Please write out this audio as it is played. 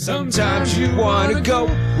Sometimes you wanna go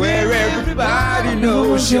where everybody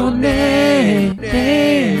knows your name.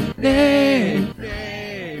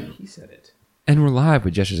 He said it. And we're live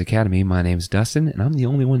with Jesters Academy. My name's Dustin, and I'm the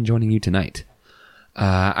only one joining you tonight.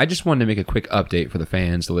 I just wanted to make a quick update for the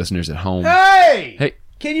fans, the listeners at home. Hey!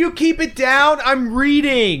 Can you keep it down? I'm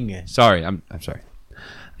reading. Sorry, I'm sorry.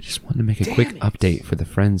 I just wanted to make a quick update for the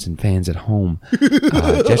friends and fans at home.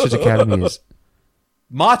 Jesters Academy is...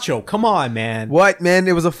 Macho, come on, man. What, man?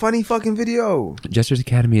 It was a funny fucking video. Jesters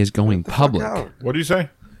Academy is going public. What do you say?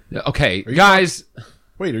 Okay, guys.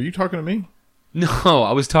 Wait, are you talking to me? No,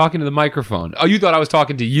 I was talking to the microphone. Oh, you thought I was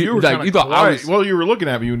talking to you? You thought I was... Well, you were looking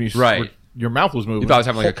at me when you... Right. Your mouth was moving. You thought I was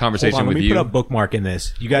having like a conversation Hold on, with let me you? put a bookmark in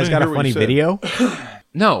this. You guys I got didn't a hear what funny you said. video?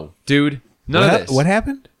 No, dude. None of this. What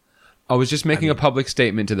happened? I was just making a public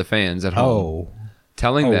statement to the fans at home.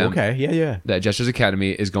 Telling them okay. Yeah. that Jesters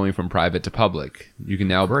Academy is going from private to public. You can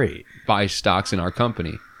now buy stocks in our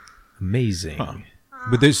company. Amazing. Huh.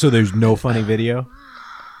 But there's no funny video?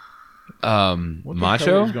 What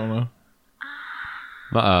Macho? is going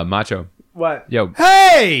on? Macho. What? Yo.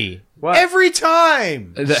 Hey! What? Every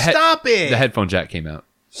time! Stop it! The headphone jack came out.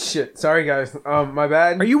 Shit. Sorry, guys. My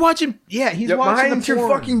bad. Are you watching? Yeah, he's watching mind the your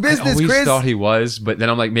porn. fucking I business, always Chris. thought he was, but then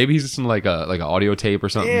I'm like, maybe he's listening to like an audio tape or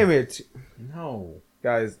something. Damn it. No.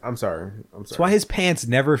 Guys, I'm sorry. That's why his pants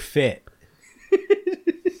never fit.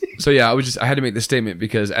 So yeah, I had to make this statement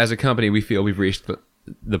because as a company, we feel we've reached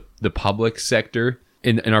the public sector.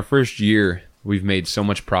 In our first year, we've made so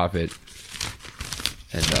much profit.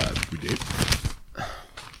 And we did.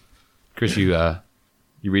 Chris, you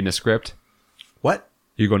reading a script? What?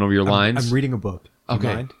 You going over your lines? I'm reading a book. You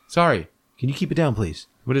Okay. mind? Sorry. Can you keep it down, please?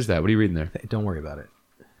 What is that? What are you reading there? Don't worry about it.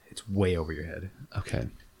 It's way over your head. Okay.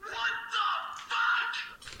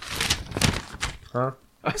 Huh?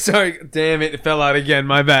 Sorry. Damn it. It fell out again.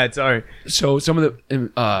 My bad. Sorry. So some of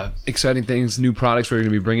the exciting things, new products we're going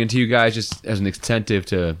to be bringing to you guys just as an incentive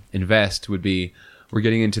to invest would be we're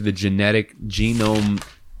getting into the genetic genome.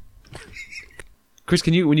 Chris,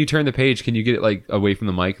 when you turn the page, can you get it like away from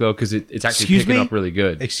the mic though? Because it's actually picking up really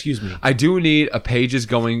good. Excuse me. I do need a pages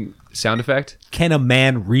going sound effect. Can a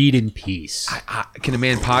man read in peace? Can a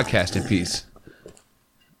man podcast in peace?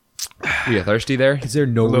 Are you thirsty there? Is there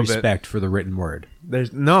no little bit. respect for the written word?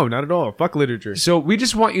 There's no, not at all. Fuck literature. So we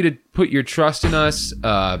just want you to put your trust in us.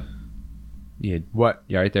 Yeah, What?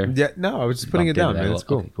 you right there? Yeah. No, I was just putting it down, man. It's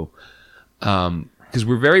cool. Okay, cool. Because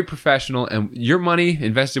we're very professional, and your money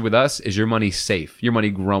invested with us is your money safe, your money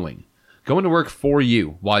growing, going to work for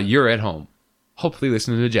you while you're at home, hopefully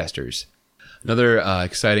listening to Jesters. Another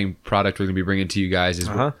exciting product we're going to be bringing to you guys is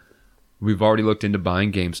we've already looked into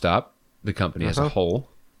buying GameStop, the company as a whole,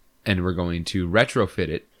 and we're going to retrofit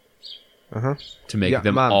it to make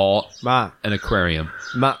them all an aquarium.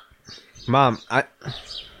 Mom,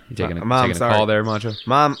 You taking a sorry. call there, Macho?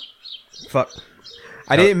 Mom, fuck.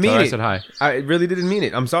 I didn't mean I it. said hi. I really didn't mean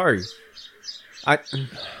it. I'm sorry.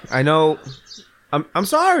 I know. I'm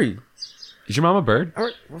sorry. Is your mom a bird? All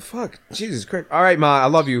right. Well, fuck. Jesus Christ. All right, Ma. I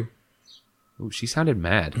love you. Ooh, she sounded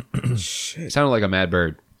mad. Shit. Sounded like a mad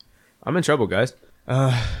bird. I'm in trouble, guys.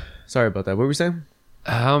 Sorry about that. What were we saying?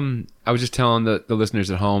 I was just telling the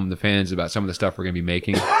listeners at home, the fans, about some of the stuff we're going to be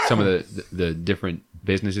making, some of the different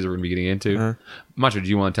businesses we're going to be getting into. Macho, do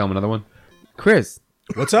you want to tell them another one? Chris,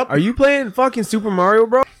 What's up? are you playing fucking Super Mario,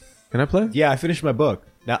 bro? Can I play? Yeah, I finished my book.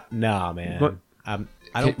 Nah, man. What? I don't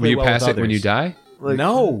Will play you well pass with it when others. you die?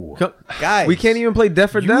 No. Guys. We can't even play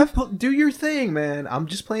Death or Death? Do your thing, man. I'm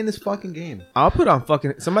just playing this fucking game. I'll put on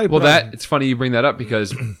fucking somebody. Well, put on- it's funny you bring that up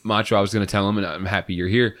because Macho, I was going to tell him, and I'm happy you're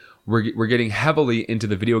here. We're getting heavily into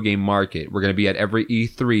the video game market. We're going to be at every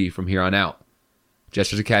E3 from here on out.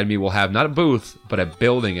 Jesters Academy will have not a booth, but a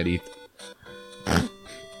building at E3.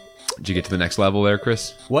 Did you get to the next level there,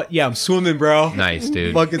 Chris? What? Yeah, I'm swimming, bro. Nice,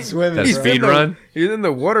 dude. Fucking swimming. That bro. speed run? He's in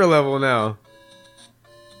the water level now.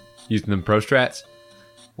 Using them pro strats?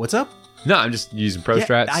 What's up? No, I'm just using pro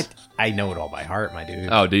strats. I know it all by heart, my dude.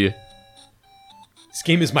 Oh, do you? This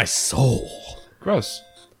game is my soul. Gross.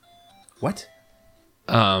 What?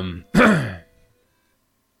 Bob,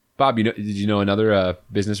 did you know another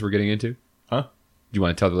business we're getting into? Huh? Do you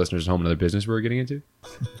want to tell the listeners at home another business we're getting into?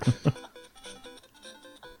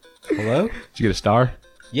 Hello? Did you get a star?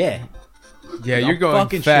 Yeah. Yeah, I'm you're going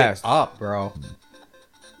fucking fast. shit up, bro.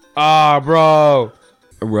 Bro.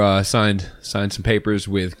 We're signed some papers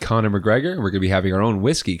with Conor McGregor. We're going to be having our own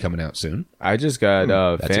whiskey coming out soon. I just got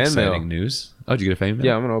That's fan exciting mail. news. Oh, did you get a fan mail?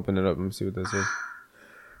 Yeah, I'm gonna open it up and see what this is.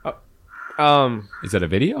 Is that a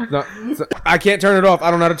video? No, I can't turn it off. I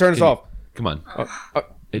don't know how to turn this off. Come on.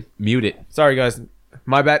 Mute it. Sorry, guys.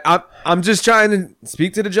 My bad. I'm just trying to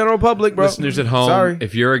speak to the general public, bro. Listeners at home, Sorry.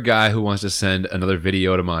 if you're a guy who wants to send another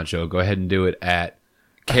video to Macho, go ahead and do it at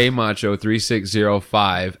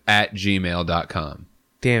kmacho3605 at gmail.com.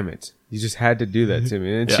 Damn it. You just had to do that to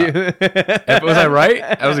me, didn't Was I right?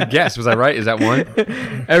 That was a guess. Was I right? Is that one? you?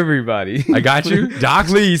 Everybody. I got you. Docs.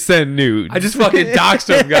 Please send nudes. I just fucking doxed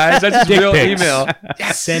him, guys. That's his real pics. email.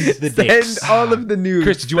 Send the dicks. Send all of the nudes.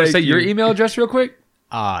 Chris, did you want to say Thank your email address real quick?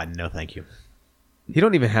 No, thank you. He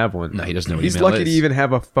don't even have one. No, he doesn't know what He's email lucky is. to even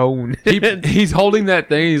have a phone. He's holding that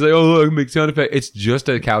thing. He's like, oh, look, make sound effect. It's just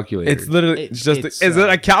a calculator. It's literally It's- just. it's, Is it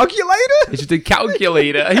a calculator? It's just a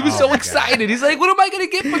calculator. He was so excited. He's like, what am I going to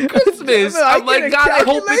get for Christmas? I I'm like, get a God, I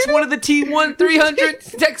hope it's calculator? one of the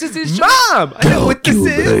T1-300 Texas insurance. Mom, I know what this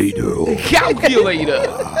is.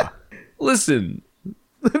 Calculator. Listen,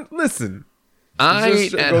 Listen. I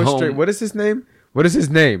ain't Just at go home. straight. What is his name? What is his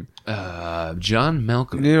name? John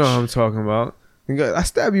Malcolm. You know what I'm talking about. He goes, I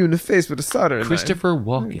stab you in the face with a soldering knife. Christopher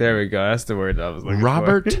Walken. There we go. That's the word I was looking for.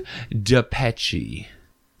 Robert DePecci.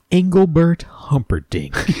 Engelbert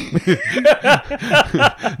Humperdinck.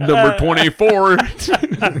 Number 24.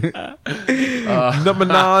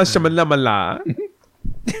 Namana Shamalamala.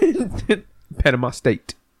 Panama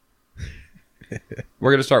State.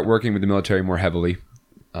 We're going to start working with the military more heavily.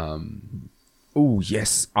 Ooh,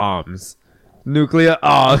 yes. Arms. Nuclear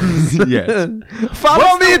arms. Yes. Follow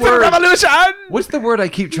What's me the to the word? revolution. What's the word I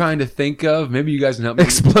keep trying to think of? Maybe you guys can help me.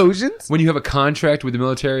 Explosions? When you have a contract with the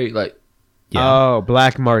military, like, Oh,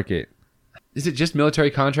 black market. is it just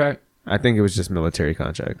military contract? I think it was just military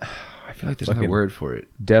contract. I feel like there's no word for it.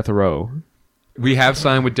 Death row. We have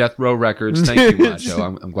signed with Death Row Records. Thank you,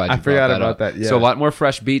 Macho. I'm glad you I brought forgot that about up. that, yeah. So a lot more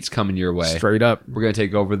fresh beats coming your way. Straight up. We're going to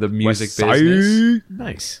take over the music West Side. business.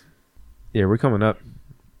 Nice. Yeah, we're coming up.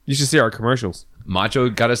 You should see our commercials. Macho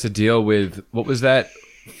got us to deal with, what was that?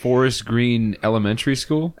 Forest Green Elementary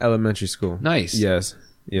School? Elementary school. Nice. Yes.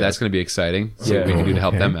 Yes. That's going to be exciting. See Yeah. what we can do to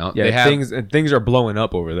help Okay. them out. Yeah, They have, things are blowing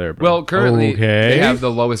up over there, bro. well, currently, Okay. they have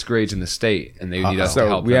the lowest grades in the state, and they need us to so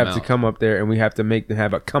help we them have to out. come up there and we have to make them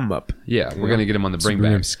have a come up. Yeah, we're going to get them on the bring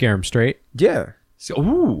Bring 'em, back. scare them straight. Yeah. So,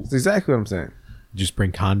 ooh. That's exactly what I'm saying. Just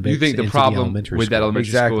bring convicts. You think the into problem elementary with that school. elementary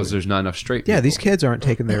Exactly. school is there's not enough straight Yeah, people? these kids aren't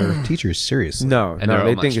taking their teachers seriously. No, And they're no, all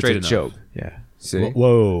they not think it's straight a enough. joke. Yeah. See?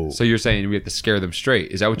 Whoa. So you're saying we have to scare them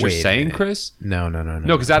straight? Is that what you're Wait a saying, minute. Chris? No. No,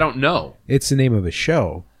 because I don't know. It's the name of a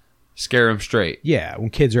show. Scare them straight. Yeah, when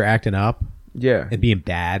kids are acting up Yeah. and being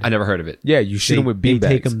bad, I never heard of it. Yeah, you shoot them with beanbags. they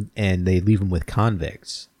take them and they leave them with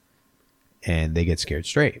convicts, and they get scared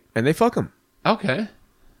straight. and they fuck them. Okay.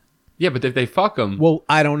 Yeah, but if they fuck them, Well,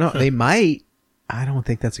 I don't know. They might. I don't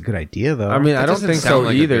think that's a good idea, though. I mean, That I don't doesn't think sound so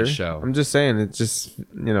like a good either. show. I'm just saying, it's just,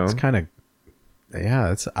 it's kind of.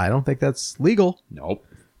 Yeah, it's. I don't think that's legal. nope.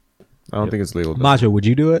 I don't think it's legal. though. Macho, would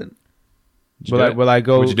you do it? you Will do I? it? Will I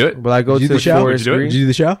go? Would you do it? Will I go Would you to do the show? Forest Would you do it? Green? Would you do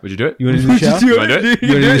the show? Would you do it? You want to do the show? You want to do it? You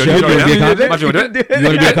want to do the show? You want to be a convict? Macho, you want to do it? You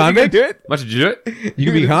want to be a convict? do it? Macho, did you do it? You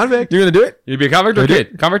can be a convict. You're gonna do it? You be a convict or You do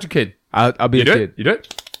kid? Convict or kid? I'll be You a do kid. it? You do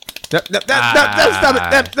it? Stop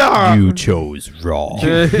it! Stop. You chose wrong.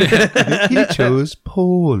 He chose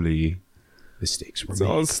poorly. Mistakes were It's made.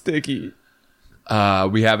 all sticky.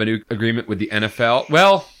 We have a new agreement with the NFL.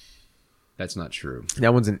 Well, that's not true.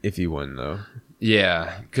 That one's an iffy one though.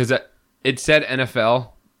 Yeah, because it said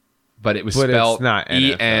NFL, but it was But it's spelled not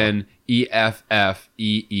NFL.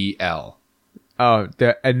 ENEFFEEL. Oh,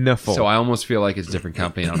 the enough. So I almost feel like it's a different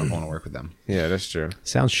company. And I don't want to work with them. Yeah, that's true.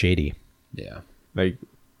 Sounds shady. Yeah. Like,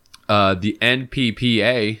 The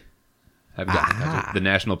NPPA, have the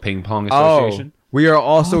National Ping Pong oh, Association. we are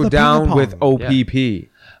also the down ping with pong. OPP.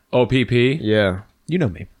 OPP, Yeah, You know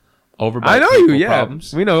me. Overbite I know people you. Yeah,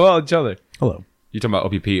 problems. we know all each other. Hello. You're talking about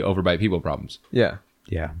OPP, overbite people problems. Yeah,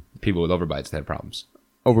 Yeah. People with overbites that have problems.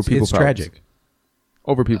 over people. It's problems. tragic.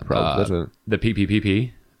 Over people problems. That's what. The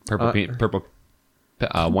PPPP, purple purple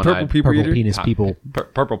one Purple eyed people Purple eater. penis people.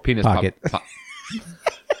 purple penis Pocket.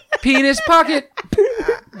 penis pocket.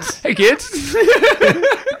 Hey kids.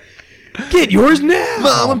 Get yours now.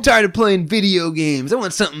 Mom, I'm tired of playing video games. I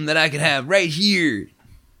want something that I can have right here.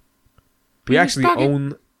 We actually pocket.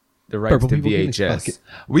 own the rights Purple to people penis VHS. pocket.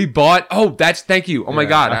 We bought. Oh, that's thank you. Oh my Yeah,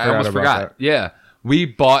 god, I I forgot almost about forgot. that. Yeah, we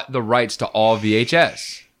bought the rights to all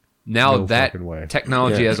VHS. Now No that fucking way.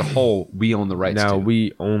 technology Yeah. as a whole, we own the rights. Now to.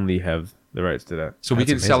 we only have the rights to that. So we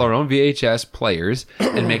can That's sell amazing. our own VHS players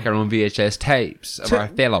and make our own VHS tapes of our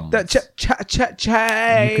films. That You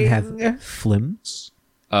can have flims.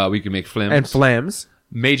 We can make films and flams.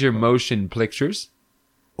 major motion pictures.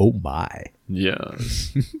 Oh my.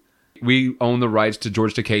 Yes. We own the rights to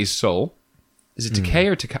George Takei's Soul. Is it Takei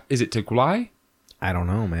or is it Taklai? I don't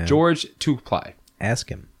know, man. George Takei. Ask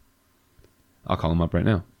him. I'll call him up right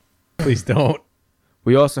now. Please don't.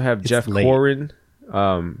 We also have Jeff late. Corwin.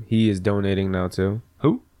 He is donating now too.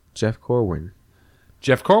 Who? Jeff Corwin.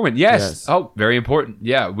 Jeff Corwin. Yes. Yes. Oh, very important.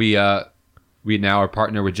 Yeah, we now are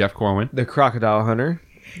partner with Jeff Corwin. The crocodile hunter.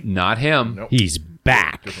 Not him. Nope. He's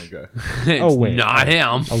back. Different guy. It's Oh, wait. not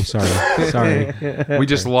him. Oh, sorry. Sorry. We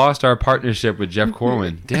just lost our partnership with Jeff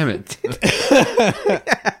Corwin. Damn it.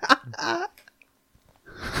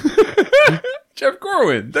 Jeff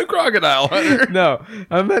Corwin, the crocodile hunter. No,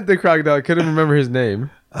 I meant the crocodile. I couldn't remember his name.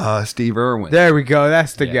 Steve Irwin. There we go.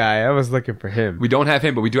 That's the Yeah. guy. I was looking for him. We don't have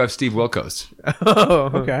him, but we do have Steve Wilkos.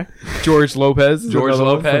 Okay. George Lopez. is George another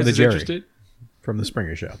one. Lopez the is Jerry. interested. From the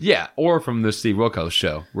Springer Show. Yeah, or from the Steve Wilkos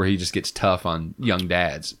show, where he just gets tough on young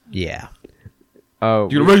dads. Yeah. Oh,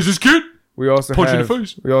 You gonna raise this kid? we also punch you in have the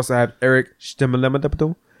face. we also have Eric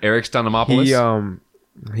Stemmelemadapato. Eric Stonomopoulos.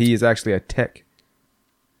 He is actually a tech.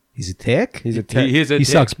 He's a tick? He's a tech. He is a He dick.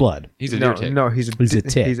 sucks blood. He's a no, deer tick. no, he's a He's a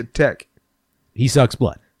tech. He's a tech. He sucks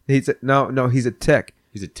blood. He's a, no, he's a tech.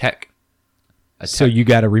 He's a tech. A So tech. you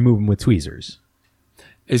got to remove him with tweezers.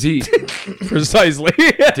 Is he? Precisely.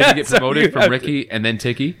 Did he get promoted from Ricky and then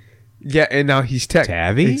Tiki? Yeah, and now he's tech.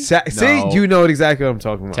 Tavi? See, No. you know exactly what I'm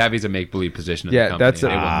talking about. Tavi's a make-believe position. Of Yeah, the company. that's They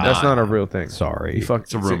will that's not a real thing. Sorry. You fuck,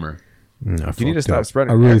 It's a rumor. You need to stop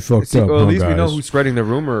spreading. I really Yeah. fucked See, up, well, huh, at least we know guys? who's spreading the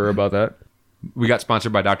rumor about that. We got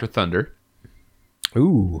sponsored by Dr. Thunder.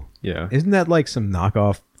 Ooh. Yeah. Isn't that like some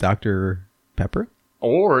knockoff Dr. Pepper?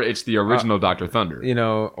 Or it's the original Dr. Thunder. You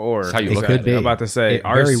know, or That's how you It look could at be. it. I'm about to say It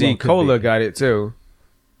very RC well could Cola be. got it too.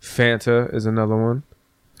 Fanta is another one.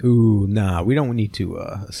 Ooh, nah. We don't need to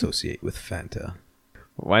associate with Fanta.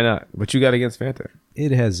 Why not? What you got against Fanta? It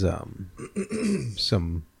has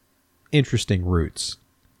some interesting roots.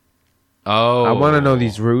 Oh. I want to know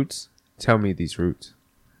these roots. Tell me these roots.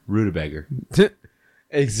 Rutabaga.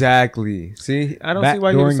 Exactly. See, I don't Back see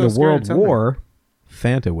why you're during so the scared World to tell me. War,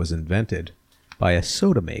 Fanta was invented by a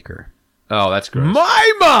soda maker Oh, that's gross.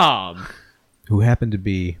 My mom. who happened to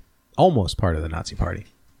be almost part of the Nazi Party.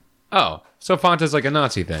 Oh, so Fanta's like a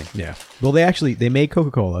Nazi thing. Yeah. Well, they made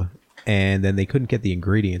Coca-Cola, and then they couldn't get the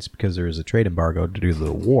ingredients because there was a trade embargo due to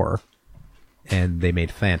the war, and they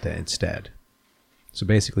made Fanta instead. So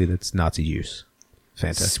basically, that's Nazi juice.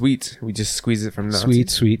 Fanta. Sweet. We just squeeze it from Nazi. Sweet,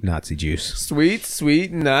 sweet Nazi juice. Sweet,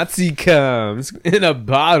 sweet Nazi comes in a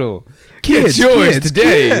bottle. Get yours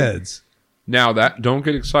today. Kids. Now that don't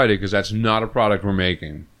get excited because that's not a product we're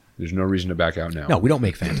making. There's no reason to back out now. No, we don't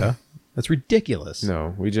make Fanta. That's ridiculous.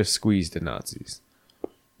 No, we just squeezed the Nazis.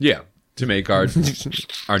 Yeah, to make our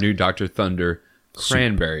new Dr. Thunder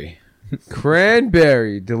cranberry.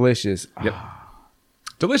 Cranberry, delicious. Yep.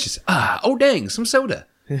 Delicious. Oh dang, some soda.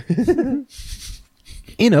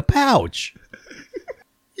 In a pouch.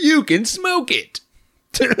 You can smoke it.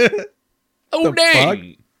 Oh The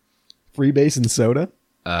dang. Freebase and soda.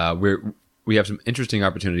 We have some interesting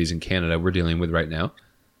opportunities in Canada we're dealing with right now.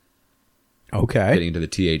 Okay. Getting into the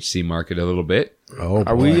THC market a little bit. Oh,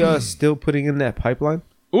 Are boy. we still putting in that pipeline?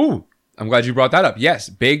 Ooh, I'm glad you brought that up. Yes,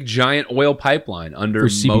 big giant oil pipeline under for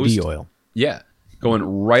CBD most oil? Yeah, going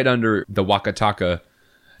right under the Wakataka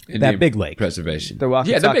Indian big lake. Preservation. The Wakataka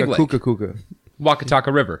yeah, the big lake. Kuka Kuka.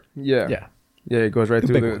 Wakataka River. Yeah. Yeah. Yeah, it goes right big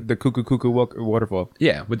through one. the Kuka Kuka waterfall.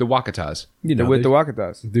 Yeah, with the Wakatas. You know, With the there's,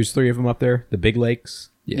 Wakatas. there's three of them up there. The big lakes.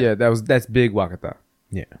 Yeah, that's big Wakata.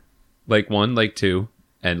 Yeah. Lake 1, Lake 2,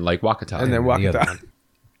 and Lake Wakata. And then the other Wakata.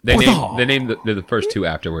 one. they named the first two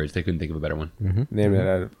afterwards. They couldn't think of a better one. Named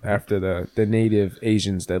it after the native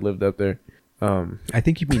Asians that lived up there. I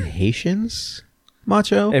think you mean Haitians,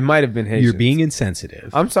 Macho. It might have been Haitians. You're being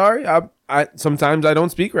insensitive. I'm sorry. I sometimes I don't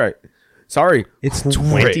speak right. Sorry. It's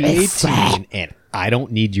 2018, and I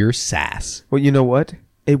don't need your sass. Well, you know what?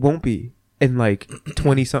 It won't be in like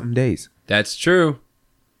 20 something days. That's true.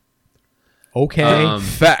 Okay.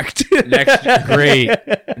 Fact.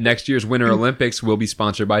 Next year's Winter Olympics will be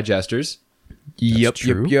sponsored by Jesters. Yep.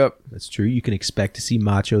 true. Yep. That's true. You can expect to see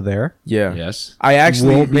Macho there. Yeah. Yes. I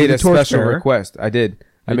actually Won't be made the a special torchbearer. request. I did.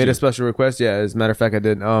 I Did made you? a special request. Yeah, as a matter of fact, I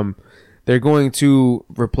did. They're going to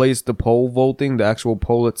replace the pole vaulting, the actual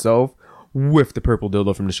pole itself, with the purple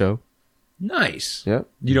dildo from the show. Nice. Yep.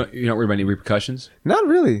 You don't worry about any repercussions? Not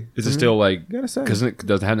really. Is it still like gotta say. because it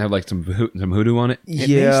doesn't have like some hoodoo on it? It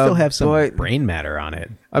may still have some but brain matter on it.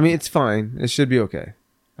 I mean, it's fine. It should be okay.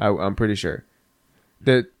 I'm pretty sure.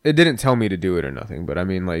 That it didn't tell me to do it or nothing, but I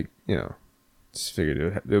mean, like, you know, just figured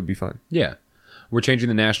it would be fun. Yeah. We're changing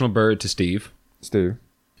the national bird to Steve. Stu.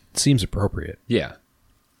 It seems appropriate. Yeah.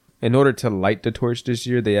 In order to light the torch this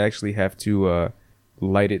year, they actually have to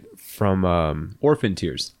light it from Orphan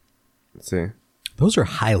tears. let's see. Those are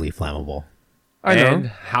highly flammable. I know. and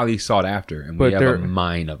highly sought after, and But we have they're- a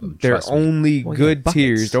mine of them. They're Trust me. only Well, good yeah,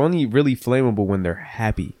 tiers. buckets. They're only really flammable when they're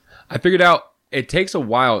happy. I figured out it takes a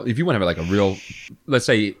while if you want to have like a real, let's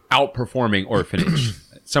say, outperforming orphanage.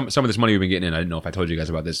 some of this money we've been getting in, I didn't know if I told you guys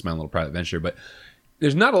about this, my little private venture, but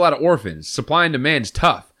there's not a lot of orphans. Supply and demand's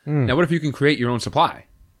tough. Now, what if you can create your own supply?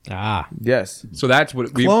 Yes. So that's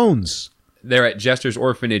what we. Clones. There at Jesters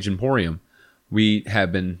Orphanage Emporium, we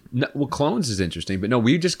have been. Well, clones is interesting, but no,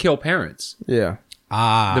 we just kill parents. Yeah.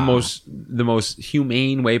 The most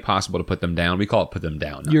humane way possible to put them down. We call it put them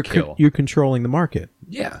down, not kill. You're controlling the market.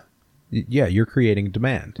 Yeah. Yeah, you're creating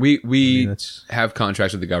demand. We that's- have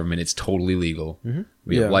contracts with the government. It's totally legal.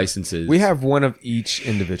 We have Yeah. licenses. We have one of each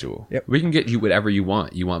individual. Yep. We can get you whatever you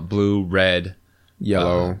want. You want blue, red,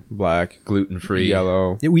 Yellow, black, gluten free,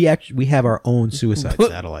 yellow. Yeah, we have our own suicide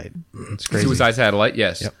satellite. It's crazy. suicide satellite.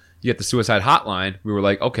 Yes. Yep. You get the suicide hotline. We were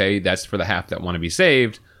like, okay, that's for the half that want to be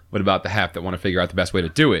saved. What about the half that want to figure out the best way to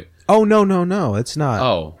do it? Oh no, it's not.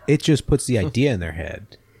 Oh. It just puts the idea in their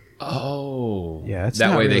head. Oh, Yeah, it's that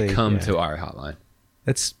not way they really- come yeah. to our hotline.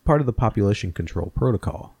 That's part of the population control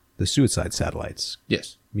protocol. The suicide satellites.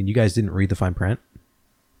 Yes. I mean, you guys didn't read the fine print.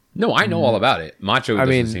 No, I know all about it. Macho doesn't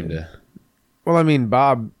mean, seem to. Well, I mean,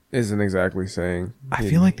 Bob isn't exactly saying. I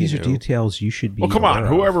feel like these are knew. details you should be. Well, come on. aware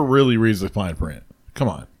of. Whoever really reads the fine print. Come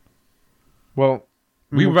on. Well,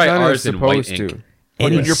 We we're write kinda ours in white supposed ink. to.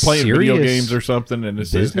 Any When you're playing video serious games or something and it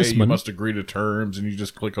says, hey, you businessman? must agree to terms, and you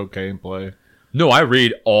just click OK and play. No, I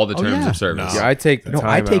read all the terms yeah. of service. Yeah, I take the No, time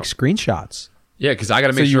I take out. screenshots. Yeah, because I got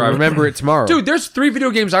to So make you sure I remember it tomorrow. Dude, there's 3 video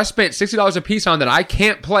games I spent $60 a piece on that I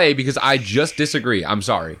can't play because I just disagree. I'm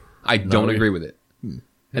sorry. I don't yeah. agree with it.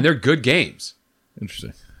 And they're good games.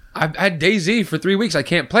 Interesting. I've had DayZ for 3 weeks. I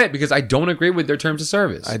can't play it because I don't agree with their terms of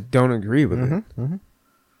service. I don't agree with it.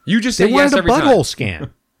 You just They say wanted yes a every butthole time.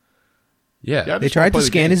 scan. Yeah. Yeah, I They just wanna tried play to the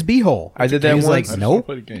scan game. his beehole. I did that He was once. like, I just nope. wanna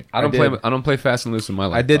play the game. I don't I play. I don't play fast and loose in my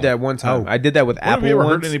life. I did though. that one time. Oh. I did that with When have Apple you ever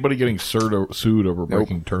once. heard anybody getting sued over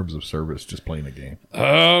breaking terms of service just playing a game?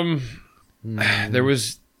 There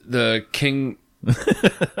was the King.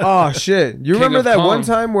 Oh shit! You remember of that Kong. one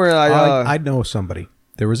time where I know somebody.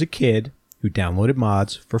 There was a kid who downloaded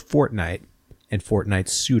mods for Fortnite, and Fortnite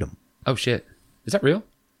sued him. Oh shit! Is that real?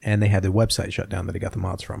 And they had the website shut down that he got the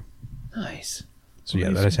mods from. Nice. So yeah,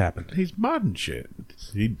 that has happened. He's modding shit.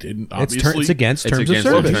 He didn't It's, obviously. it's against It's terms against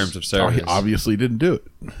of the service. terms of Oh, he service. obviously didn't do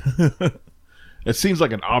it. It seems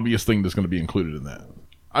like an obvious thing that's going to be included in that.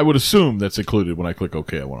 I would assume that's included when I click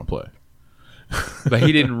OK. I want to play. But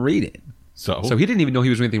he didn't read it, So so he didn't even know he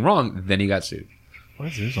was doing anything wrong. Then he got sued. why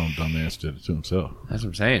is his own dumbass did it to himself? That's what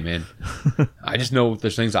I'm saying, man. I just know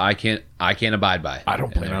there's things that I can't abide by. I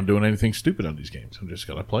don't plan on doing anything stupid on these games. I'm just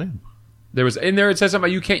gonna play them. There was in there. It says something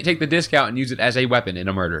about you can't take the disc out and use it as a weapon in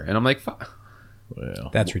a murder, and I'm like, fuck. Well,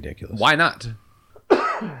 That's ridiculous. Why not?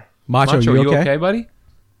 Macho, Macho, you okay? buddy?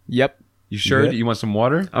 Yep, You sure? good? that you want some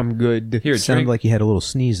water? I'm good. Here, Sounded drink. like you had a little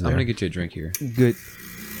sneeze I'm there. gonna get you a drink here. Good.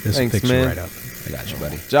 This will Thanks, fix you man. right up. I got you,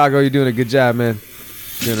 buddy. Jago, you're doing a good job, man.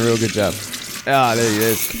 Doing a real good job. Ah, there he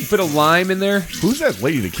is. You put a lime in there. who's that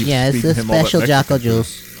lady that keeps Yeah, it's feeding the Oh, him all that special Mexican Jocko food?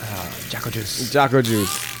 juice. Jocko juice. Jaco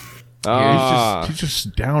juice. Ah, He's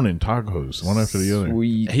just down in tacos, one after the other.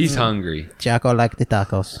 sweet. He's hungry. Jocko like the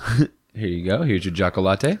tacos. Here you go. Here's your Jocko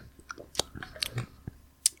latte.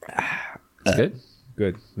 It's good.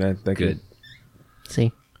 Good, man. Thank Good.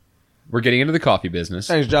 See? We're getting into the coffee business.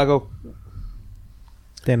 you. Thanks, Jago.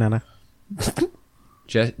 Nana.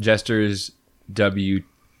 Jesters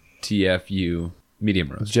WTFU medium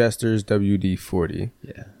roast. Jesters WD-40.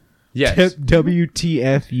 Yeah. Yes.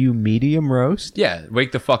 WTFU medium roast? Yeah.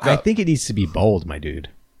 Wake the fuck I up. think it needs to be bold, my dude.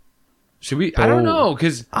 Should we? I don't know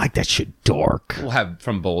because I like that shit dark. we'll have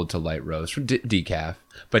from bold to light roast from decaf,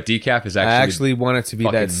 but decaf is I actually, actually want it to be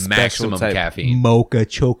fucking that special maximum type. caffeine. Mocha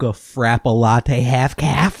choca frappa latte half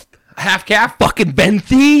calf. Half calf. Fucking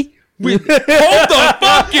Benthy. Hold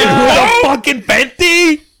the fucking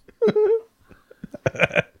Benthy.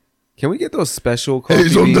 Can we get those special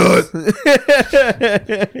coffee beans?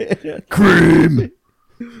 Cream.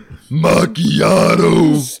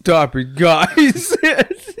 Macchiato. Stop it, guys.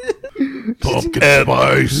 Pumpkin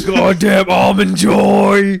spice. Goddamn almond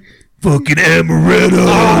joy. Fucking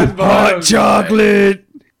amaretto. Hot chocolate.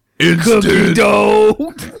 Cookie Instant.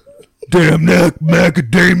 dough. Damn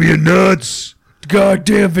macadamia nuts.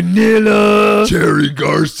 Goddamn vanilla. Cherry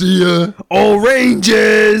Garcia.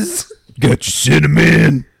 Oranges. Got your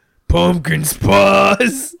cinnamon. Pumpkin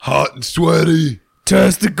spice. Hot and sweaty.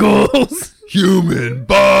 Testicles. Human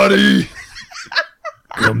body.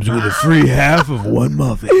 Comes with a free half of one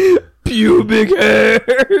muffin. Pubic hair.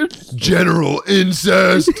 General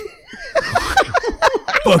incest.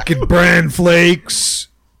 fucking bran flakes.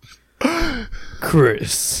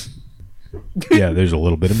 Chris. Yeah, there's a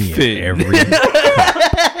little bit of me in every.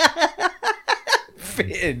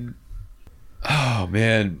 Finn. Oh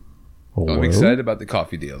man, Hello? I'm excited about the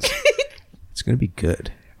coffee deals. It's gonna be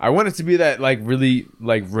good. I want it to be that like really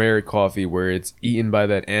like rare coffee where it's eaten by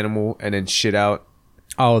that animal and then shit out.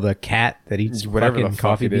 Oh, the cat that eats Whatever fucking the fuck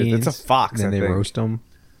coffee it is. beans. It's a fox, And then I they think. roast them.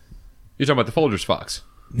 You're talking about the Folgers Fox.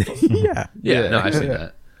 Yeah. Yeah, no, I've seen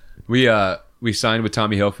that. We signed with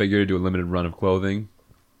Tommy Hilfiger to do a limited run of clothing.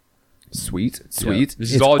 Sweet. Yeah. This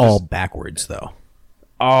is It's all all just backwards though.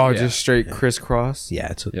 Oh, Yeah. just straight crisscross.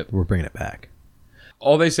 Yeah, Yep. we're bringing it back.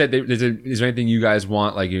 all they said. Is there anything you guys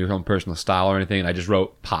want, like your own personal style or anything? And I just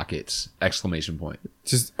wrote pockets !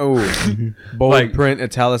 Just bold Like- print,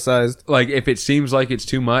 italicized. Like if it seems like it's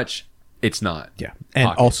too much, it's not. Yeah. And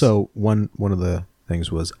Pockets. also one of the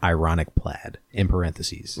things was ironic plaid in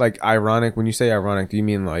parentheses. Like ironic. When you say ironic, do you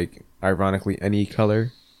mean like ironically any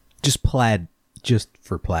color? just plaid just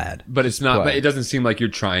for plaid. But it's not. But Plaid. it doesn't seem like you're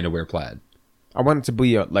trying to wear plaid. I want it to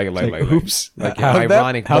be like oops. like an How'd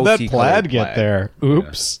ironic that multicolored plaid get there?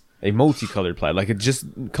 Oops. A multicolored plaid, like it just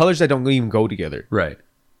colors that don't even go together. Right.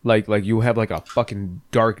 Like you have like a fucking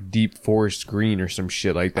dark deep forest green or some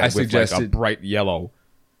shit like that I with like a suggested- bright yellow.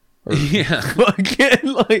 Yeah.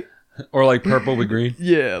 Fucking like Or like purple with green.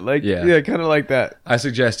 yeah, like Yeah. yeah, kind of like that. I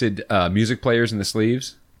suggested music players in the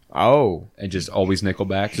sleeves Oh, and just always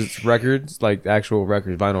Nickelback. just records, like actual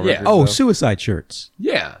records, vinyl Yeah. records. Oh, though. suicide shirts.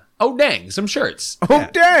 Yeah. Oh dang, some shirts. Oh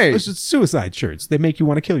dang! Those are suicide shirts. They make you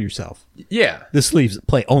want to kill yourself. Yeah. The sleeves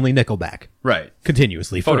play only Nickelback Right.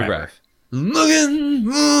 continuously forever. Photograph.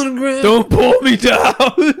 Looking photograph. Don't pull me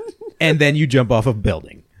down. And then you jump off a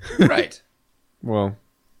building. Right. Well,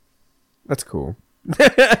 that's cool.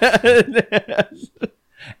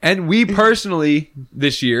 And we personally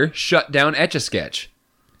this year shut down Etch-a-Sketch.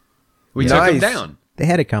 We took them Nice. down. They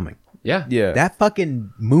had it coming. Yeah. Yeah, That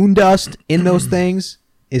fucking moon dust in those things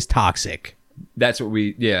is toxic. That's what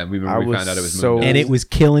we. Yeah. We I found was out it was so- moon And dust. it was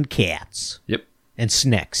killing cats Yep. and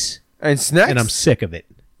snakes. and snacks. And I'm sick of it.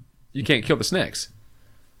 You can't kill the snakes.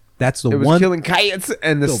 That's the It was one. killing kites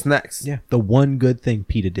and the No. snacks. Yeah. The one good thing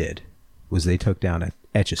PETA did was they took down an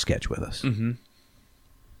Etch-a-Sketch with us. Mm-hmm.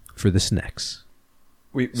 For the snacks.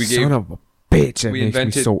 We Son gave of a bitch! That we makes me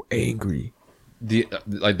invented- so angry. the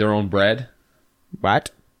like their own bread, What?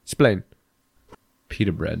 Explain.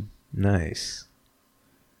 pita bread. Nice.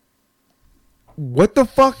 What the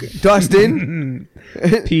fuck, Dustin?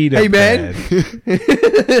 PETA Hey, man.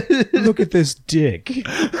 bread. Look at this dick.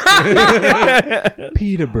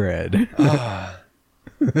 PETA bread.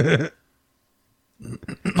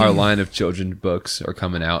 Our line of children's books are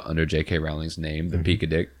coming out under J.K. Rowling's name, the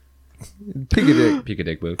Peekadick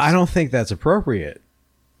Pigadick. books. I don't think that's appropriate.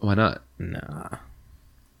 Why not? Nah.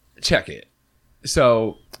 Check it.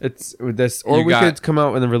 So It's this, or You we got- could come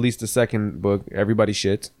out and then release the second book. Everybody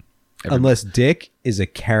shits. Unless Dick is a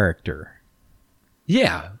character.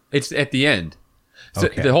 yeah, it's at the end. So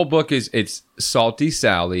Okay. the whole book is it's Salty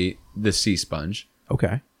Sally, the sea sponge,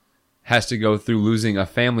 Okay. has to go through losing a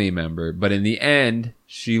family member, but in the end,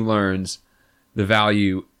 she learns the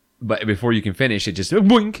value. But before you can finish, it just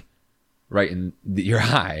boink right in your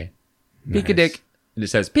eye. Peekadick, and it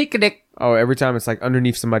says Peekadick. Oh, every time it's like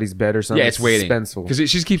underneath somebody's bed or something. Yeah, it's waiting Suspenseful. because she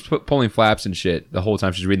just keeps pulling flaps and shit the whole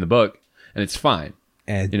time she's reading the book, and it's fine.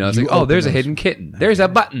 And You know, it's like, oh, open there's a those- hidden kitten. There's a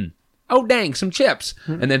button. Oh, dang, some chips.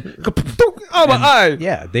 And then, Oh my eye!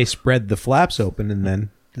 Yeah, they spread the flaps open and then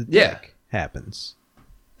the Yeah. dick happens.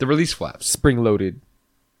 the release flaps. Spring loaded.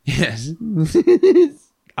 Yes.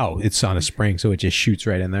 Oh, it's on a spring, so it just shoots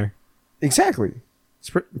right in there. Exactly.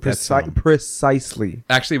 dumb. Precisely.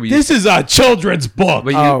 Actually, we This is a children's book.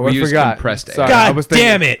 we, Oh, we I use forgot. compressed air. Sorry, God I was thinking,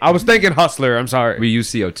 damn it. I was thinking Hustler. I'm sorry. We use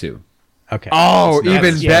CO2. Okay. Oh, It's not-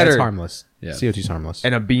 even yeah, better. That's harmless. Yeah. CO2's harmless.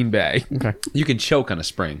 And a beanbag. Okay. You can choke on a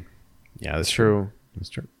spring. Yeah, that's True. That's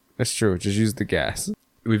true. That's true. Just use the gas.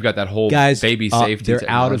 We've got that whole Guys, baby safety they're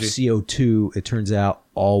out of technology. CO2. It turns out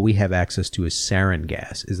all we have access to is sarin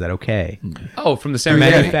gas. Is that okay? Oh, from the The Serengeti.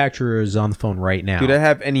 manufacturer is on the phone right now. Do they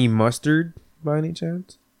have any mustard by any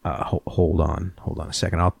chance? Hold on a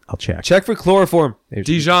second. I'll check. Check for chloroform. There's-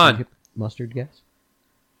 Dijon. mustard gas.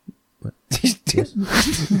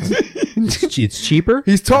 It's cheaper.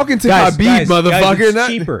 He's talking to Guys, Habib, motherfucker. it's not-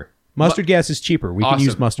 cheaper. Mustard gas is cheaper. We Awesome. can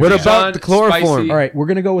use mustard. What gas. about the chloroform? Spicy. All right, we're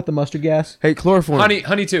gonna go with the mustard gas. Hey, chloroform.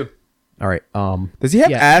 Honey too. All right. Does he have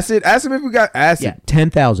yeah. acid? Ask him if we got acid. Yeah,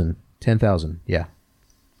 10,000. 10,000. Yeah.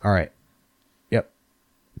 All right. Yep.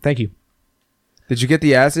 Thank you. Did you get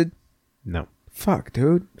the acid? No. Fuck,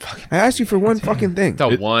 dude. I asked you for one fucking thing.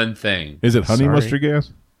 The one thing. Is it honey Sorry. mustard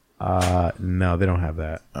gas? No, they don't have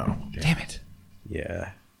that. Oh, Damn it.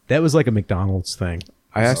 Yeah, that was like a McDonald's thing.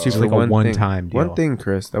 I asked you for like a one one-time thing. deal. One thing,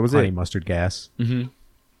 Chris. That was Honey it. mustard gas.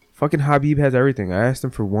 Fucking Habib has everything. I asked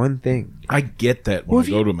him for one thing. I get that when I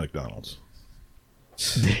go to McDonald's.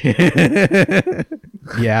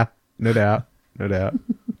 Yeah, no doubt, no doubt.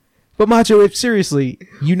 But Macho, if seriously,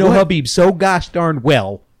 you know Habib so gosh darn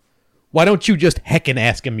well, why don't you just heckin'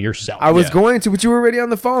 ask him yourself? I was going to, but you were already on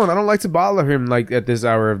the phone. I don't like to bother him like at this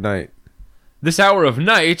hour of night. This hour of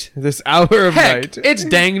night. This hour of Heck, night. it's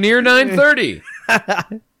dang near 9:30.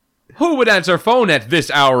 Who would answer phone at this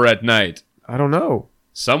hour at night? I don't know.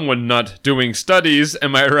 Someone not doing studies,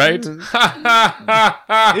 am I right?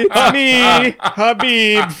 It's me,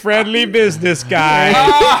 Habib, friendly business guy.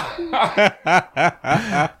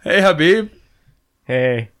 Hey, Habib.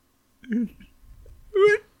 Hey.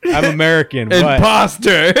 I'm American. What?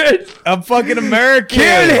 Imposter. I'm fucking American.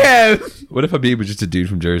 Kill him. What if Habib was just a dude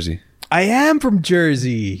from Jersey? I am from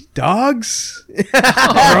Jersey. Dogs?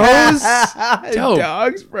 Bros. Dope.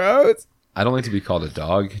 Dogs, bros. I don't like to be called a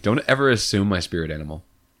dog. Don't ever assume my spirit animal.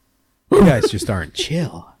 You guys just aren't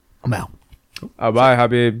chill. I'm out. Oh, bye,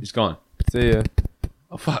 Habib. He's gone. See ya.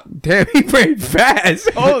 Oh, fuck. Damn, he prayed fast.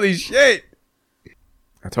 Holy shit.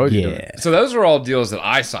 I told you. Yeah. So those are all deals that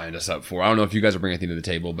I signed us up for. I don't know if you guys are bringing anything to the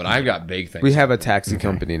table, but I've got big things. We have a taxi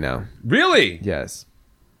company now. Really? Yes.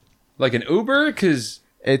 Like an Uber? Because...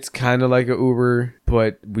 It's kind of like an Uber,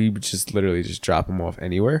 but we just literally just drop them off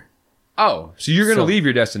anywhere. Oh, so you're going to So- leave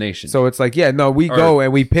your destination. So it's like, yeah, no, we Or- go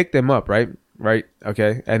and we pick them up, right? Right.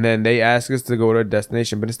 Okay. And then they ask us to go to a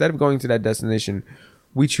destination, but instead of going to that destination,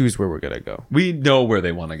 we choose where we're going to go. we know where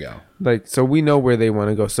they want to go. Like, so we know where they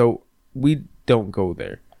want to go. So we don't go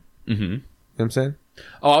there. Mm-hmm. You know what I'm saying?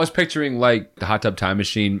 Oh, I was picturing like the Hot Tub Time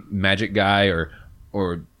Machine magic guy or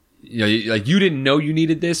you know, like you didn't know you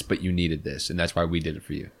needed this, but you needed this, and that's why we did it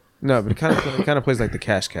for you. No, but it kind of plays like the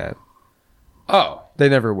cash cab. Oh, They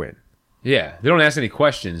never win. yeah. They don't ask any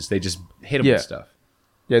questions. They just hit them Yeah. with stuff.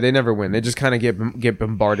 Yeah, they never win. They just kind of get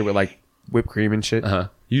bombarded with like whipped cream and shit. Uh-huh.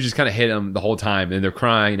 You just kind of hit them the whole time, and they're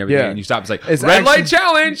crying and everything, Yeah. and you stop. It's like, It's red light actually-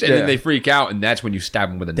 challenge, and Yeah. then they freak out, and that's when you stab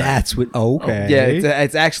them with a knife. That's what. Okay. Yeah,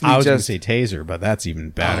 it's actually I was going to just say taser, but that's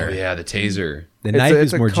even better. Oh, yeah, the taser. The It's knife a- is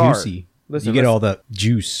it's a more car. juicy. Listen, you get listen. all the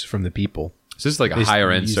juice from the people. So this is like a They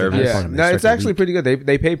higher end use the service. knife yeah. on them, they No, start it's to actually leak. pretty good.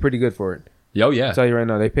 They pay pretty good for it. Oh, yeah. I'll tell you right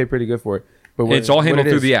now, they pay pretty good for it. But It's all handled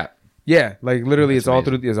through the app. Yeah, like literally, it's all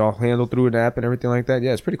amazing. it's all handled through an app and everything like that.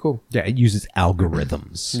 Yeah, it's pretty cool. Yeah, it uses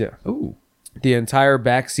algorithms. Yeah, Ooh. the entire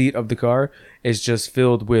back seat of the car is just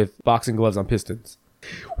filled with boxing gloves on pistons.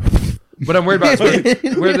 What I'm worried about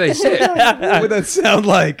is where do they sit? What would that sound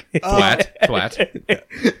like? Flat.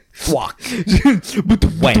 Flock.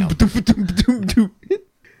 Wham.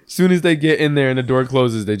 As soon as they get in there and the door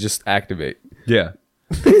closes, they just activate. Yeah.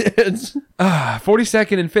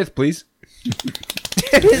 42nd and 5th, please.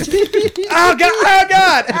 Oh God! Oh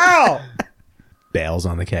God! Ow! Bails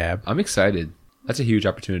on the cab. I'm excited. That's a huge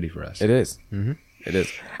opportunity for us. It is. Mm-hmm. It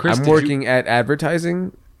is. Chris, I'm did working at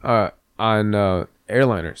advertising on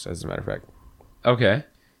airliners, as a matter of fact. Okay.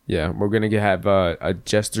 Yeah, we're gonna have a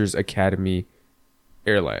Jesters Academy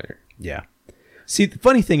airliner. Yeah. See, the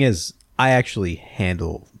funny thing is, I actually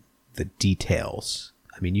handle the details.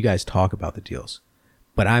 I mean, you guys talk about the deals,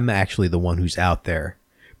 but I'm actually the one who's out there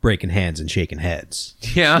breaking hands and shaking heads.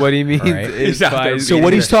 Yeah. What do you mean? All right. It's He's out there by- So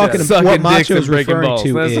what he's talking about, Sucking what dicks and Macho's breaking referring balls.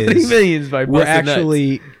 to That's what he is means by we're busting nuts.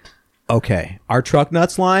 actually okay. Our truck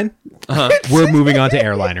nuts line, we're moving on to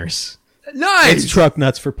airliners. Nice. It's truck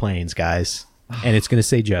nuts for planes, guys, and it's going to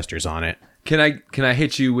say Jesters on it. Can I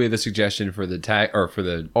hit you with a suggestion for the tag or for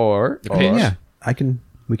the or pitch? Yeah,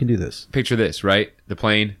 we can do this. Picture this, right? The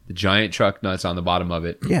plane, the giant truck nuts on the bottom of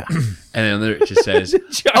it. Yeah, And then there it just says,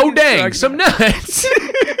 "Oh dang, some nuts."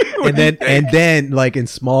 and then like in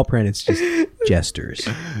small print, it's just Jesters.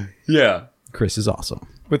 Yeah. Chris is awesome.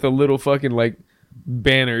 with a little fucking like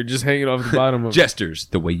banner just hanging off the bottom of Jesters,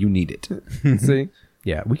 the way you need it. it. See,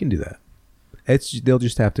 Yeah, we can do that. They'll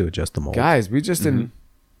just have to adjust the mold. guys, we just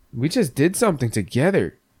we just did something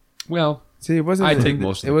together. Well, See, it wasn't. I take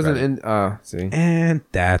most of It the wasn't credit. in. See, And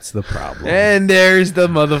that's the problem. and there's the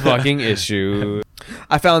motherfucking issue.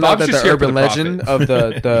 I found out Bob's that just the here for urban the legend of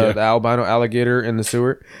the albino alligator in the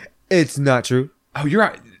sewer, it's not true. oh, you're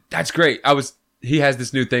right. That's great. He has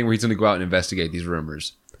this new thing where he's going to go out and investigate these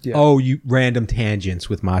rumors. Yeah. Oh, you random tangents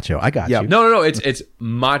with Macho. I got Yeah. you. No. It's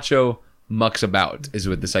Macho Mucks About is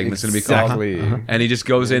what the segment's going to be called. Exactly. And he just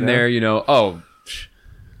goes in there,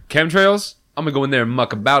 chemtrails? I'm going to go in there and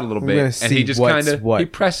muck about a little gonna bit. And he see just what's kind of, what. he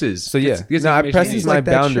presses. So yeah, Gets no, I information he presses needs. my like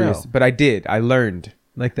that boundaries, show. but I did. I learned.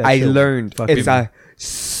 Like that. I show. learned. Fucking- It's a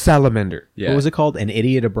salamander. Yeah. What was it called? An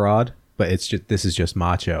idiot abroad. But this is just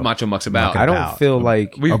macho. Macho mucks about. I don't About. feel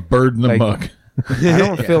like A bird in the Like- mug. I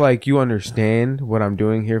don't feel like you understand what I'm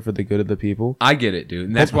doing here for the good of the people. I get it, dude.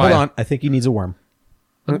 And that's Hold why. on. I think he needs a worm.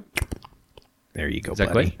 There you go,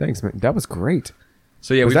 that buddy. quick? Thanks, man. That was great.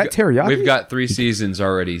 So yeah, Was that teriyaki? We've got 3 seasons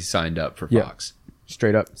already signed up for Yeah. Fox.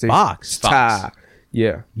 Straight up. See? Fox. Ta.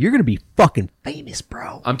 Yeah. You're gonna be fucking famous,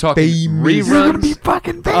 bro. I'm talking Famous. reruns.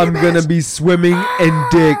 fucking I'm gonna be swimming in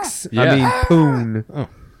dicks. Yeah. I mean, poon.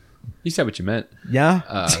 You said what you meant. Yeah.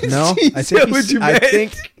 No. He I said think. what you I meant.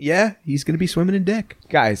 think. Yeah. He's gonna be swimming in dick.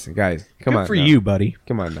 Guys, come Good on. for now. you, buddy.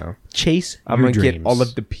 Come on now. Chase. I'm your gonna get dreams. all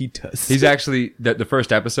of the pitas. He's actually the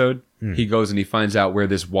first episode. He goes and he finds out where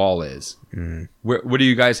this wall is. What are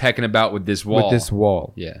you guys hecking about with this wall? with this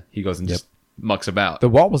wall. Yeah, he goes and just mucks about. The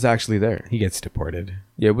wall was actually there. He gets deported.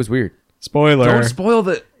 Yeah, it was weird. Spoiler. Don't spoil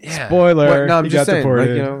the. Yeah. Spoiler. What? No, I'm He just got saying. Like,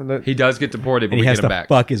 deported. you know, that, He does get deported, but and he we has get him to back.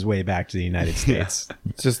 fuck his way back to the United States.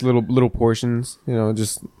 it's just little portions. You know,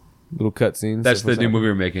 just little cutscenes. That's of the what's new happening. movie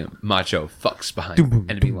we're making. Macho fucks behind Dum,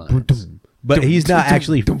 enemy dum, lines. dum. But he's not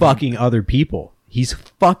actually fucking other people. He's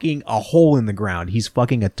fucking a hole in the ground. He's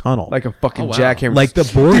fucking a tunnel. Like a fucking Oh, wow. jackhammer. Like the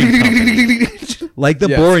boring company. Like the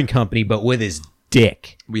Yes. boring company, but with his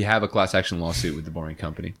dick. We have a class action lawsuit with the Boring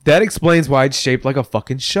Company. That explains why it's shaped like a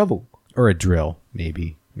fucking shovel. Or a drill,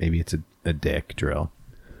 maybe. Maybe it's a dick drill.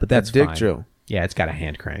 But that's dick fine. drill. Yeah, it's got a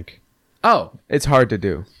hand crank. Oh, It's hard to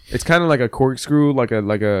do. It's kind of like a corkscrew, like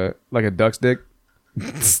a duck's dick.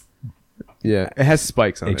 Yeah, it has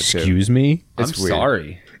spikes on it too. Excuse me? I'm It's weird.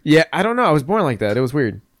 sorry. Yeah, I don't know. I was born like that. It was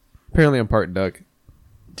weird. Apparently, I'm part duck.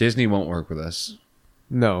 Disney won't work with us.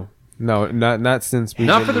 No, not since we.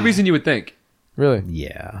 Not for the reason you would think. Really.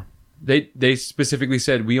 Yeah. They specifically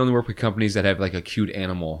said we only work with companies that have like a cute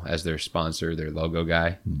animal as their sponsor, their logo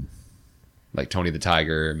guy, like Tony the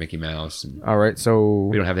Tiger, Mickey Mouse. And All right, so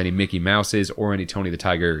we don't have any Mickey Mouses or any Tony the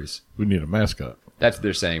Tigers. We need a mascot. That's what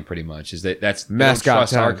they're saying pretty much. Is that that's they Mascot don't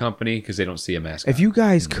trust our time. company because they don't see a mascot. if you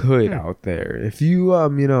guys could out there, if you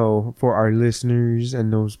you know, for our listeners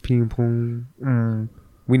and those ping pong,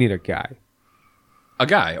 we need a guy a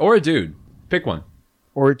guy or a dude, pick one.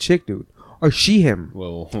 or a chick, dude, or she him.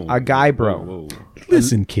 Whoa, A guy, bro. Whoa.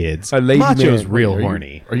 Listen, kids. A lady Macho's man. real Are you-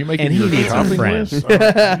 horny. Are you making And he your needs a shopping friend. list?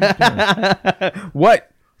 Oh, What?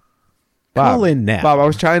 Bob, Call in now. Bob, I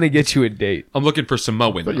was trying to get you a date. I'm looking for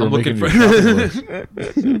Samoan. thought you were I'm looking making for. your shopping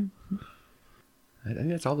list. I think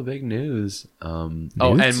that's all the big news. Oh,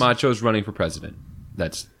 and Macho's running for president.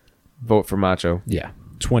 That's Vote for Macho. Yeah.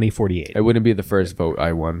 2048. It wouldn't be the first vote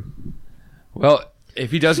I won. well.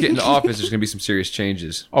 If he does get into office, there's going to be some serious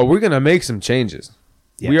changes. Oh, we're gonna make some changes.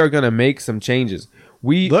 Yeah. We are gonna make some changes.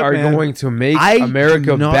 We Look, are man, going to make I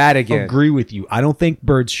America do not bad again. agree with you. I don't think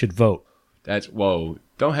birds should vote. That's whoa!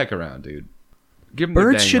 Don't heck around, dude. Give them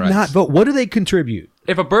Birds should not vote. What do they contribute?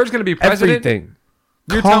 If a bird's going to be president, Everything.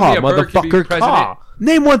 you're telling me a bird could be motherfucker, president. caw.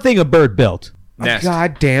 Name one thing a bird built. Nest. A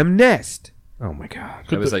goddamn nest. Oh my god.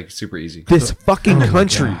 That was like super easy. This fucking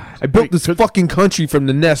country. I built Wait, this could- fucking country from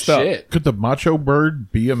the nest up. Shit, Could the macho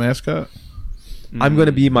bird be a mascot? I'm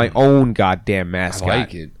gonna be my own goddamn I mascot.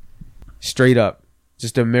 like it. Straight up.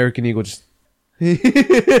 Just an American eagle just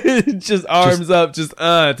just arms up, just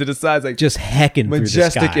to the sides like Just hecking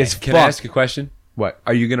majestic through the sky. as Can I fuck. ask a question? What?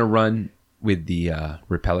 Are you going to run with the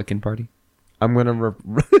Republican Party? I'm gonna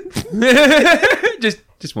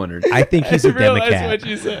Just wondered. I think he's a Democrat.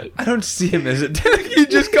 you said. I don't see him as a. You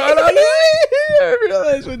just caught on it. I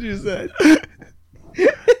realized what you said.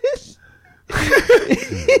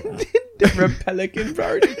 The Republican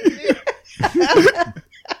Party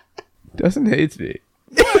doesn't hate me.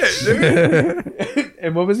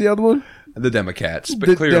 And what was the other one? The Democrats, but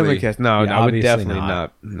The clearly, Democrats. No, Yeah, I would obviously definitely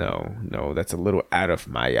not. not. No, that's a little out of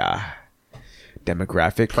my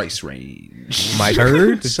demographic. price range. My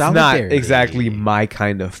Bird It's not solidarity. exactly my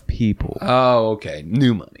kind of people. Oh, okay.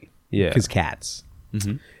 New money. Yeah, Because cats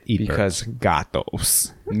eat because birds.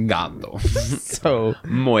 gatos. Gato. So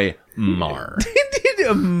Muy mar.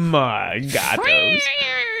 my gatos.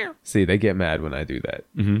 See, they get mad when I do that.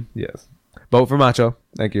 Yes. Vote for Macho.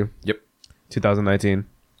 Thank you. Yep. 2019.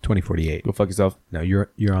 2048. Go fuck yourself. No, you're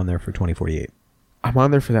on there for 2048. I'm on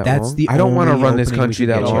there for that That's long. the I don't want to only run this opening we country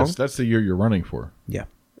could that get you. long. That's the year you're running for. Yeah.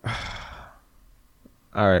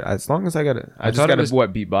 All right, as long as I got it, I just thought got it to was-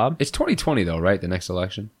 what beat Bob. It's 2020 though, right? The next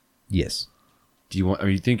election. Yes. Do you want? Or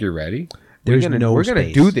you think you're ready? There's we're no gonna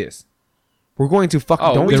space. do this. We're going to fucking.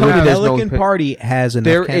 Oh, don't we The tell me there's no. Republican Party has enough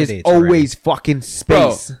There is candidates already. always fucking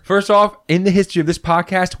Bro, space. first off, in the history of this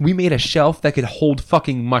podcast, we made a shelf that could hold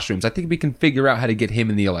fucking mushrooms. I think we can figure out how to get him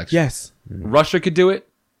in the election. Yes, Russia could do it.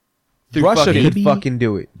 Through Russia fucking- could Maybe- fucking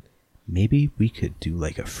do it. maybe we could do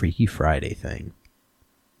like a Freaky Friday thing.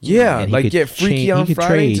 Yeah, And he like could get freaky he on could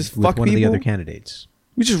Friday and trade just with fuck one of the people. other candidates.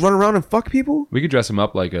 We just run around and fuck people. We could dress him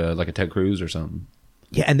up like a Ted Cruz or something.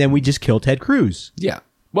 Yeah, and then we just kill Ted Cruz. Yeah.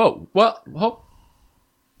 Whoa. Well,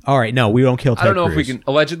 All right, no, we don't kill Ted I don't know Cruz. if we can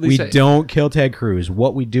allegedly We say. don't kill Ted Cruz.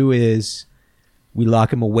 What we do is we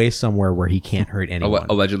lock him away somewhere where he can't hurt anyone.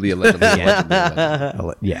 Allegedly. Yeah,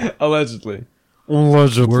 Allegedly.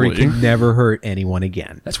 where he can never hurt anyone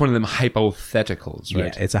again. That's one of them hypotheticals,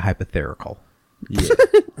 right? Yeah, it's a hypothetical. Yeah.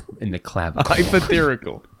 In the clavicle.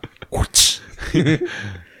 Hypothetical.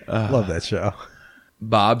 Love that show.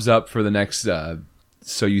 Bob's up for the next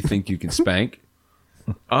So You Think You Can Spank.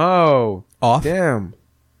 Oh, Off. damn!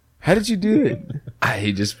 How did you do it,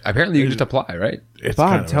 Apparently you can just apply, right? It's Bob?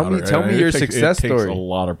 kind of Tell me moderate. your It takes- success it takes story. a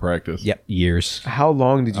lot of practice. Yep, years. How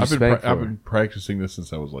long did you I've spank I've for? been practicing this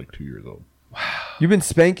since I was like 2 years old. You've been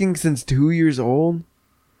spanking since 2 years old.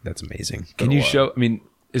 That's amazing. Can Been a you while. show? I mean,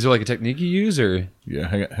 is there like a technique you use or? Yeah,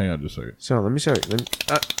 hang on just a second. So let me show you.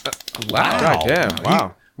 Wow. God damn!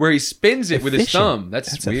 Wow, Where he spins it with his Efficient. thumb.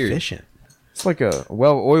 That's weird. efficient. it's like a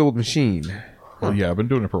well-oiled machine. Well, yeah, I've been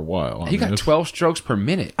doing it for a while. He got it's- 12 strokes per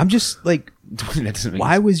minute. I'm just like, that doesn't make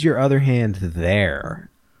why was your other hand there?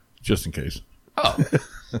 just in case. Oh,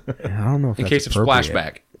 I don't know if in that's case of appropriate.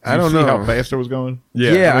 splashback. I don't You see know. how fast I was going.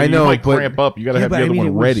 Yeah, I You know, might but cramp up. You got to Yeah, have but the I other mean, one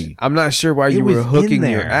it was- ready. I'm not sure why It you was were in hooking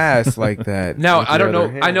your there. ass like that. Now, with I your don't other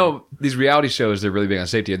know. hand. I know these reality shows, they're really big on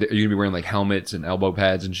safety. Are you going to be wearing like helmets and elbow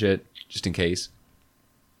pads and shit just in case?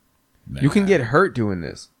 You can get hurt doing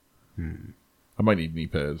this. I might need knee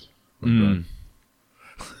pads.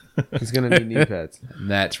 He's gonna need knee pads.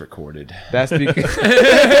 And that's recorded. That's because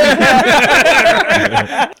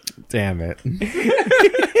Damn it.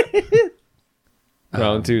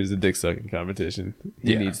 round 2 is the dick sucking competition.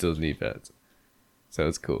 He Yeah. needs those knee pads, so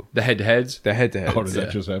it's cool. The head-to-heads? The head to head. Oh, did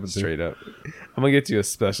that just happen? Straight up. I'm gonna get you a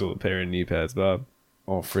special pair of knee pads, Bob.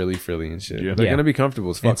 All frilly and shit. Yeah. They're Yeah. gonna be comfortable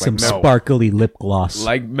as fuck. And some like, sparkly lip gloss.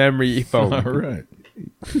 like memory foam. All right.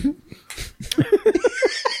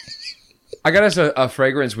 I got us a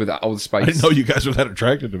fragrance with Old Spice. I didn't know you guys were that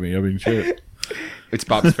attracted to me. I mean, shit. It's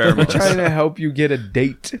Bob's pheromones. Trying to help you get a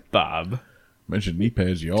date, Bob. Mentioned knee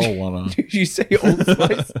pads. You all want to. Did you say Old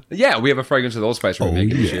Spice? Yeah, we have a fragrance with Old Spice we're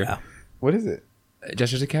making this year. What is it?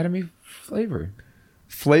 Jesters Academy flavor.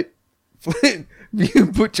 You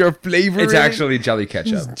put your flavor. It's in it? actually jelly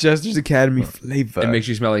ketchup. Jester's Academy flavor. It makes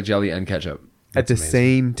you smell like jelly and ketchup. at the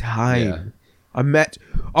same time. Yeah.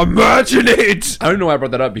 Imagine it. I don't know why I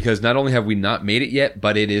brought that up because not only have we not made it yet,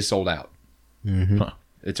 but it is sold out. Huh.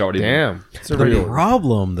 It's already Damn. It's a The real.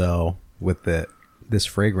 problem, though, with this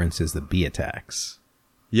fragrance is the bee attacks.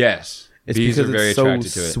 Yes, It's bees because are very it's so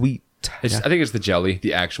attracted to it. sweet. It's, I think it's the jelly,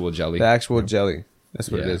 the actual jelly. The actual jelly. That's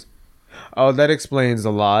what it Yeah. is. Oh, that explains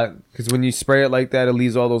a lot. Because when you spray it like that, it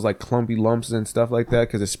leaves all those like clumpy lumps and stuff like that.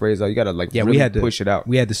 Because it sprays out. You gotta like Yeah, really we had to push it out.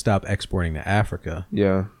 We had to stop exporting to Africa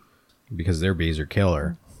Yeah. because their bees are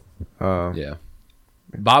killer. Yeah,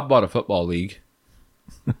 Bob bought a football league.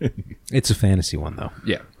 It's a fantasy one though.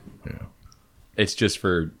 Yeah, Yeah. it's just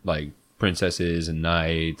for like princesses and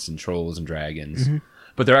knights and trolls and dragons.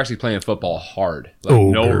 But they're actually playing football hard. Like,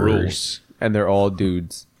 no Ogres. rules. And they're all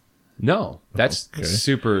dudes. No, that's Okay.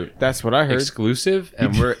 super That's what I heard. exclusive,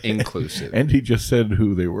 and we're inclusive. And he just said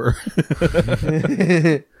who they were.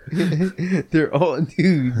 They're all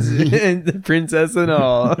dudes. And the princess and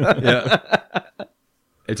all. Yeah,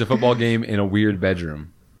 it's a football game in a weird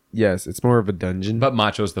bedroom. Yes, it's more of a dungeon. But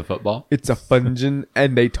Macho's the football. It's a fungeon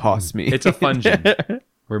and they toss me. It's a fungin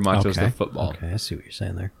where Macho's Okay. the football. Okay, I see what you're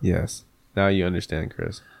saying there. Yes. Now you understand,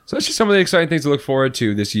 Chris. So that's just some of the exciting things to look forward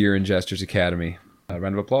to this year in Jesters Academy. A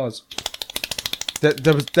round of applause.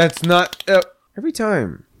 That's not every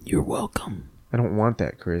time. You're welcome. I don't want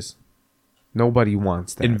that, Chris. Nobody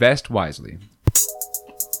wants that. Invest wisely.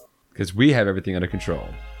 Because we have everything under control.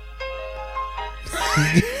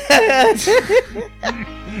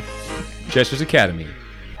 Jesters Academy.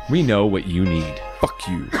 We know what you need. Fuck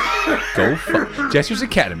you. Go fuck. Jesters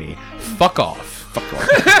Academy. Fuck off. Fuck off.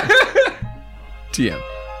 TM.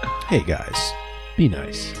 Hey guys, be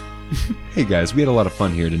nice. Hey guys, we had a lot of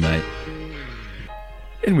fun here tonight.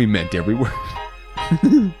 And we meant every word.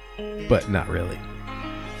 But not really.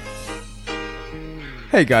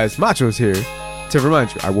 Hey guys, Macho's here to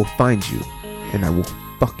remind you I will find you and I will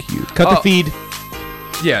fuck you. Cut the feed.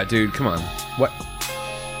 Yeah, dude, come on. What?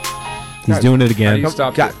 He's doing it again. you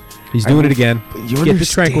stop God, He's doing it again. you Get the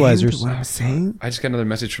understand tranquilizers. what I'm saying? I just got another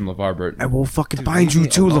message from LeVar Burton. I will fucking find you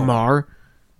too, Lamar.